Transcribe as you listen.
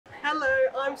Hello,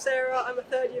 I'm Sarah. I'm a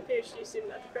third-year PhD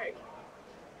student at the Crick.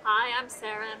 Hi, I'm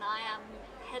Sarah and I am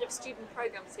Head of Student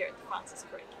Programs here at the Francis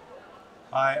Crick.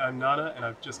 Hi, I'm Nana and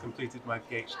I've just completed my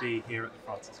PhD here at the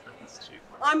Francis Crick Institute.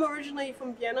 I'm originally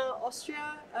from Vienna,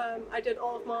 Austria. I did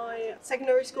all of my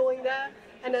secondary schooling there,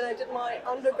 and then I did my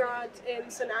undergrad in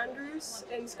St Andrews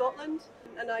in Scotland,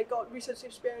 and I got research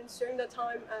experience during that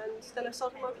time, and then I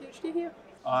started my PhD here.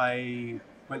 I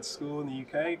went to school in the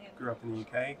UK, grew up in the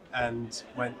UK, and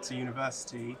went to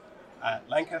university at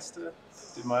Lancaster,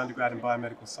 did my undergrad in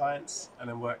biomedical science, and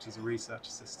then worked as a research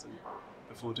assistant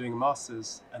before doing a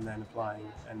master's and then applying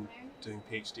and doing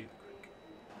a PhD at the Crick.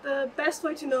 The best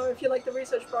way to know if you like the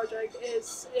research project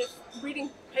is if reading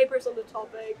papers on the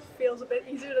topic feels a bit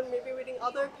easier than maybe reading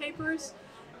other papers,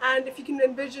 and if you can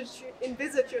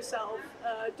envisage yourself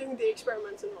doing the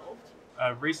experiments involved.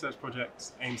 A research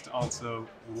project aims to answer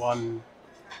one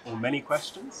or many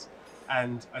questions,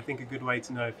 and I think a good way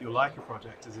to know if you like a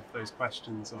project is if those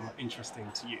questions are interesting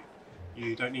to you.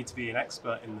 You don't need to be an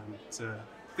expert in them to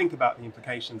think about the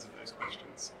implications of those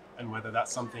questions and whether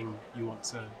that's something you want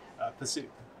to pursue.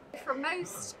 For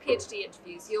most PhD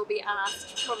interviews, you'll be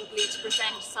asked probably to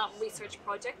present some research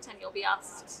project and you'll be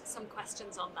asked some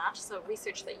questions on that, so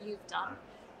research that you've done.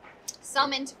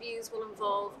 Some interviews will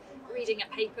involve reading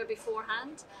a paper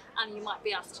beforehand and you might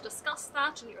be asked to discuss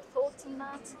that and your thoughts on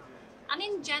that. And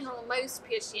in general, most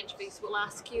PhD interviews will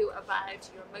ask you about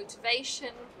your motivation,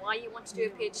 why you want to do a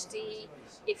PhD,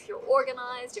 if you're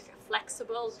organised, if you're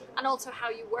flexible, and also how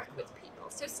you work with people.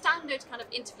 So standard kind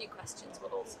of interview questions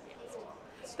will also be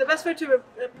asked. The best way to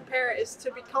prepare is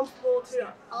to be comfortable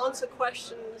to answer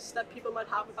questions that people might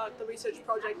have about the research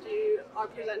project you are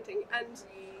presenting, and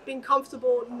being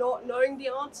comfortable not knowing the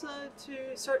answer to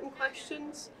certain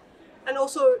questions, and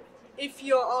also if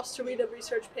you're asked to read a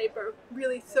research paper,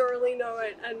 really thoroughly know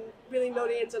it and really know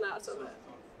the ins and outs of it.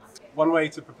 One way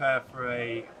to prepare for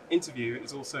an interview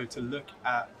is also to look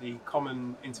at the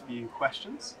common interview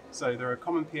questions. So there are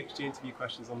common PhD interview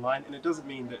questions online, and it doesn't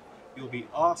mean that you'll be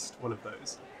asked one of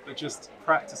those, but just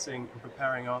practicing and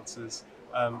preparing answers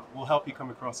will help you come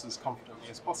across as confidently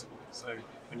as possible. So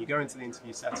when you go into the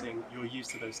interview setting, you're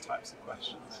used to those types of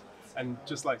questions. And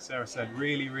just like Sarah said,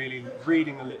 really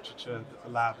reading the literature that the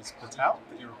lab has put out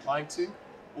that you're applying to,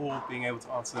 or being able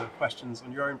to answer questions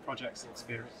on your own projects and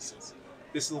experiences.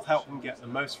 This will help them get the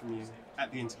most from you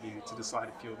at the interview to decide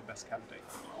if you're the best candidate.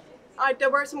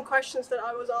 There were some questions that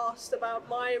I was asked about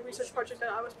my research project that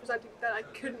I was presenting that I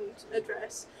couldn't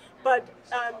address, but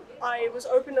I was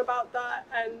open about that,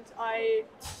 and I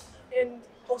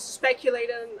also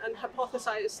speculated and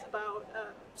hypothesized about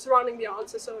surrounding the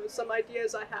answer, so some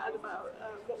ideas I had about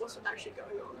what was actually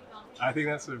going on. I think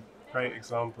that's a great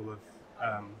example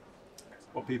of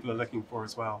what people are looking for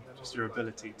as well, just your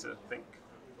ability to think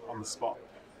on the spot.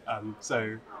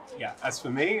 So yeah, as for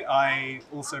me, I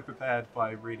also prepared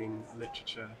by reading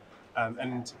literature,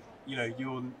 and you know,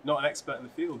 you're not an expert in the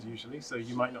field usually, so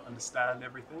you might not understand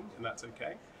everything, and that's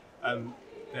okay.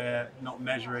 They're not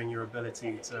measuring your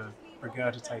ability to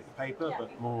regurgitate the paper,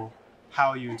 but more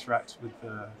how you interact with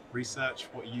the research,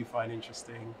 what you find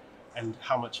interesting, and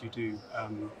how much you do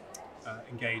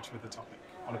engage with the topic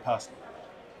on a personal level.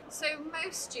 So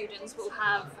most students will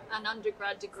have an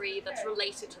undergrad degree that's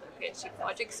related to their PhD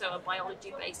project, so a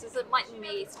biology basis. It mightn't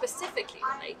be specifically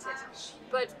related,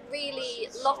 but really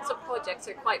lots of projects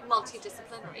are quite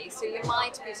multidisciplinary. So you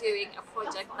might be doing a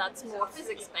project that's more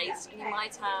physics-based, and you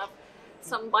might have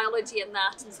some biology in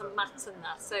that and some maths in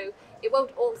that. So it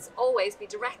won't always be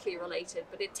directly related,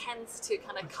 but it tends to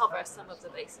kind of cover some of the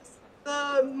bases.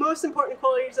 The most important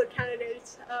qualities that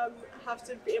candidates have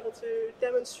to be able to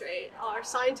demonstrate are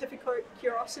scientific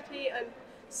curiosity and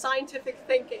scientific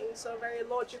thinking, so very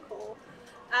logical,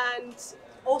 and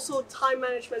also time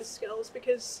management skills,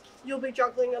 because you'll be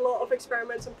juggling a lot of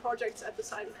experiments and projects at the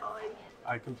same time.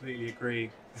 I completely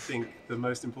agree. I think the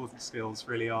most important skills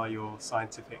really are your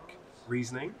scientific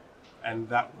reasoning, and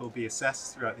that will be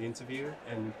assessed throughout the interview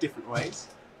in different ways.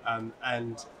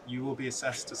 And you will be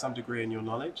assessed to some degree in your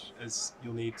knowledge, as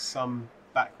you'll need some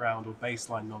background or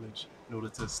baseline knowledge in order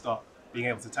to start being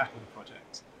able to tackle the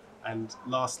project. And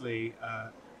lastly,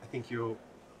 I think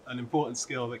an important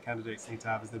skill that candidates need to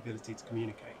have is the ability to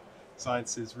communicate.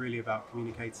 Science is really about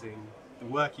communicating the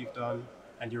work you've done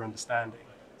and your understanding.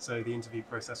 So the interview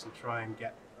process will try and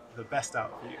get the best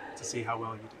out of you to see how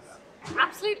well you do that.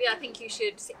 Absolutely, I think you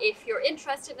should, if you're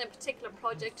interested in a particular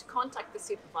project, contact the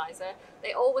supervisor.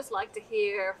 They always like to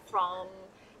hear from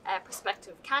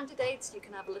prospective candidates. You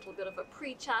can have a little bit of a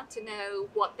pre-chat to know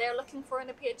what they're looking for in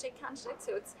a PhD candidate.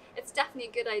 So it's definitely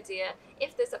a good idea,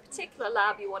 if there's a particular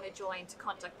lab you want to join, to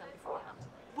contact them beforehand.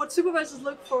 What supervisors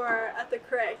look for at the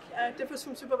Crick differs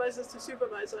from supervisors to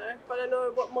supervisor, but I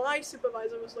know what my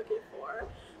supervisor was looking for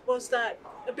was that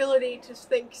ability to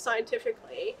think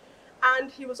scientifically,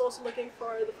 and he was also looking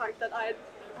for the fact that I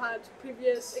had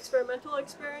previous experimental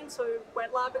experience, so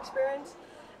wet lab experience,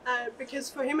 because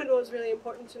for him it was really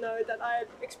important to know that I had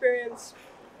experience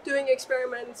doing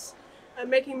experiments,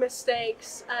 making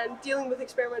mistakes, and dealing with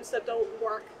experiments that don't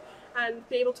work, and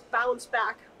be able to bounce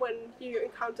back when you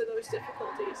encounter those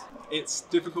difficulties. It's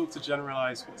difficult to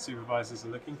generalize what supervisors are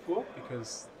looking for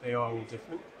because they are all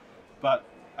different, but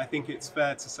I think it's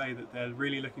fair to say that they're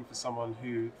really looking for someone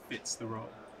who fits the role.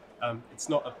 It's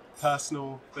not a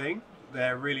personal thing.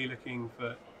 They're really looking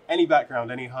for any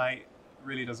background, any height,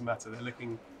 really doesn't matter. They're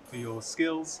looking for your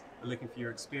skills, they're looking for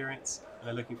your experience, and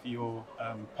they're looking for your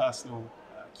personal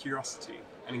curiosity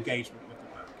and engagement with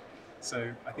the work.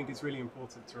 So I think it's really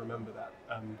important to remember that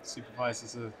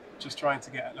supervisors are just trying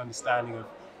to get an understanding of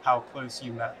how close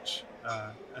you match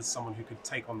as someone who could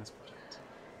take on this project.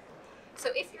 So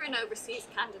if you're an overseas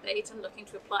candidate and looking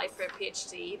to apply for a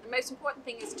PhD, the most important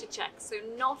thing is to check. So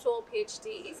not all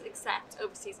PhDs accept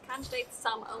overseas candidates.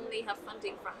 Some only have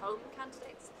funding for home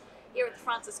candidates. Here at the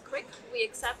Francis Crick, we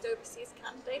accept overseas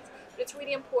candidates, but it's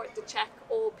really important to check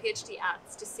all PhD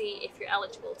ads to see if you're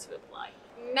eligible to apply.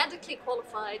 Medically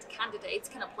qualified candidates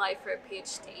can apply for a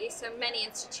PhD, so many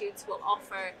institutes will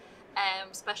offer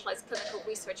specialised clinical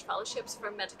research fellowships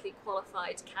for medically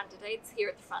qualified candidates. Here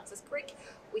at the Francis Crick,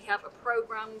 we have a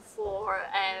programme for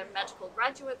medical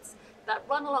graduates that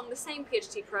run along the same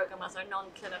PhD programme as our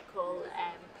non-clinical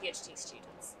PhD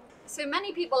students. So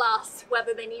many people ask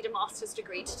whether they need a master's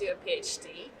degree to do a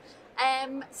PhD.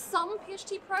 Some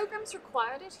PhD programs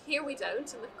require it. Here we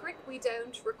don't. In the Crick, we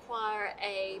don't require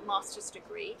a master's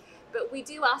degree, but we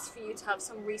do ask for you to have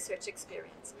some research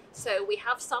experience. So we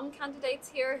have some candidates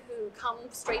here who come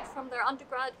straight from their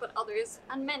undergrad, but others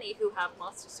and many who have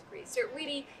master's degrees. So it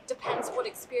really depends what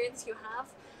experience you have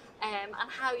and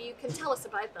how you can tell us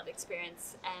about that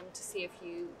experience to see if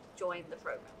you join the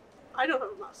program. I don't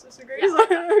have a master's degree. Yeah, So.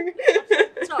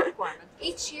 it's not a requirement.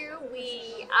 Each year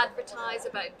we advertise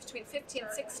about between 50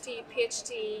 and 60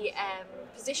 PhD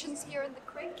positions here in the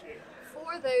Crick.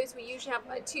 For those, we usually have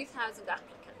about 2,000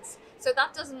 applicants. So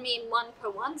that doesn't mean one per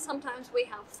one. Sometimes we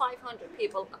have 500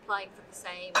 people applying for the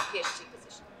same PhD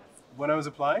position. When I was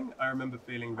applying, I remember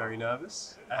feeling very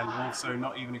nervous and also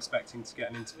not even expecting to get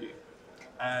an interview.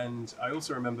 And I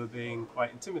also remember being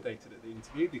quite intimidated at the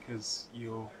interview because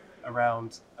you're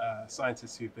around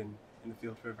scientists who've been in the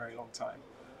field for a very long time.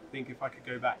 I think if I could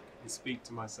go back and speak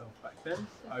to myself back then,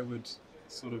 I would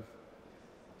sort of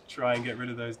try and get rid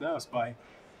of those nerves by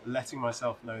letting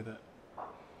myself know that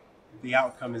the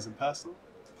outcome isn't personal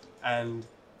and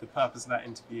the purpose of that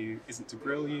interview isn't to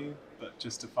grill you, but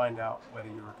just to find out whether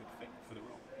you're a good fit for the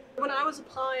role. When I was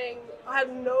applying, I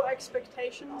had no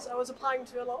expectations. I was applying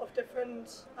to a lot of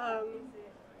different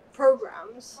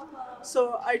programs,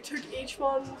 so I took each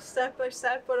one step by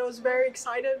step, but I was very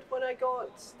excited when I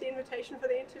got the invitation for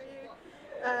the interview.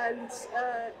 And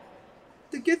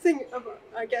the good thing,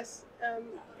 I guess,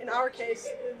 in our case,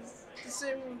 is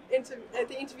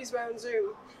the interviews were on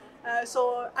Zoom,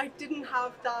 so I didn't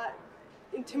have that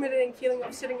intimidating feeling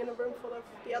of sitting in a room full of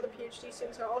the other PhD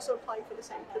students who are also applying for the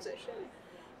same position.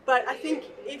 But I think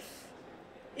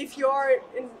if you are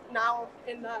now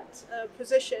in that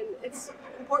position, it's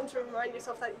important to remind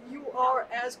yourself that you are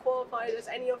as qualified as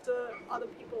any of the other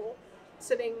people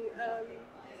sitting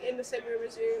in the same room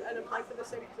as you and applying for the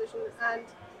same position, and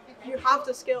you have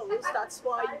the skills. That's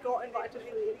why you got invited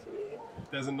for the interview.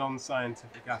 There's a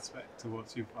non-scientific aspect to what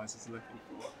supervisors are looking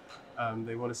for.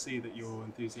 They want to see that you're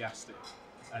enthusiastic,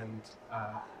 and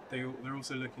they're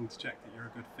also looking to check that you're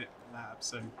a good fit for the lab.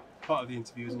 So part of the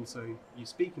interview is also you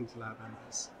speaking to lab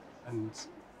members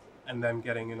and them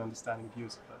getting an understanding of you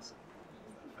as a person.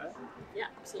 Fair? Yeah,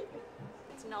 absolutely.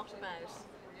 It's not about,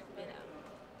 you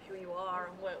know, who you are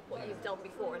and what you've done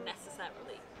before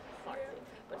necessarily, partly,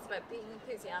 but it's about being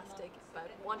enthusiastic, about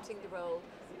wanting the role,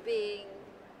 being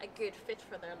a good fit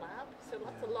for their lab. So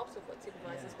that's a lot of what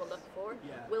supervisors will look for.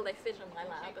 Will they fit in my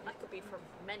lab? And that could be for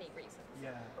many reasons.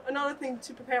 Another thing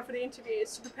to prepare for the interview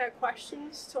is to prepare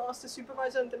questions to ask the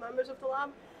supervisor and the members of the lab,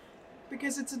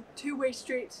 because it's a two-way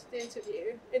street, the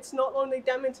interview. It's not only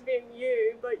them interviewing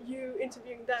you, but you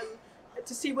interviewing them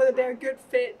to see whether they're a good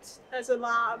fit as a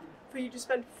lab for you to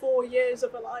spend 4 years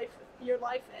of your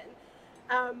life in.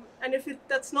 And if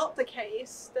that's not the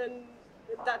case, then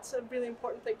that's a really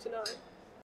important thing to know.